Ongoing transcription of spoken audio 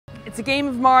It's a game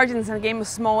of margins and a game of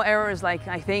small errors. Like,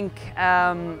 I think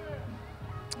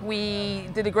we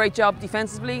did a great job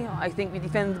defensively. I think we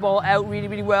defended the ball out really,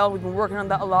 really well. We've been working on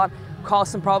that a lot,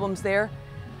 caused some problems there.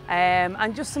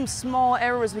 And just some small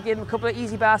errors. We gave them a couple of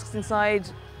easy baskets inside,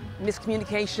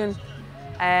 miscommunication.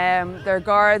 Their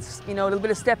guards, you know, a little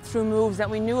bit of step through moves that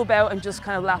we knew about and just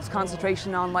kind of lapsed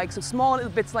concentration on, like, so small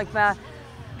little bits like that.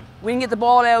 We didn't get the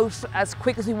ball out as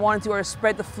quick as we wanted to or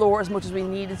spread the floor as much as we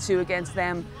needed to against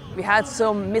them. We had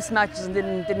some mismatches and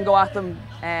didn't go at them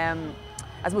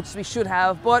as much as we should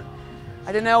have. But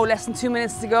I don't know, less than 2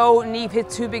 minutes to go, Neve hit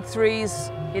 2 big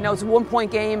threes. You know, it's a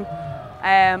 1-point game.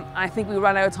 I think we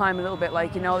ran out of time a little bit.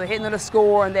 Like, you know, they hit another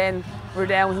score and then we're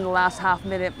down within the last half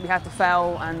minute. We had to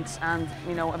foul and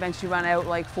you know, eventually ran out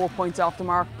like 4 points off the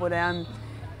mark. But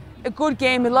a good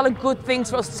game, a lot of good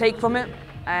things for us to take from it.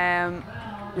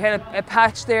 We had a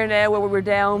patch there now where we were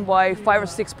down by 5 or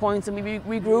 6 points and we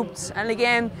regrouped. And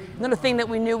again, another thing that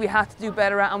we knew we had to do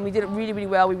better at, and we did it really, really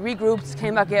well. We regrouped,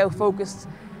 came back out focused,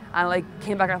 and like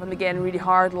came back at them again really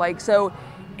hard. Like, so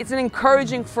it's an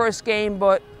encouraging first game,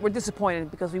 but we're disappointed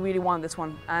because we really wanted this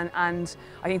one. And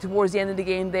I think towards the end of the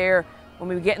game there, when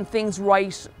we were getting things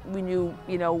right, we knew,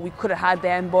 you know, we could have had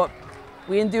them, but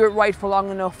we didn't do it right for long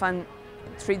enough. And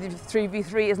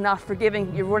 3v3 is not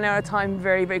forgiving. You run out of time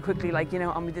very, very quickly, like, you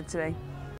know, and we did today.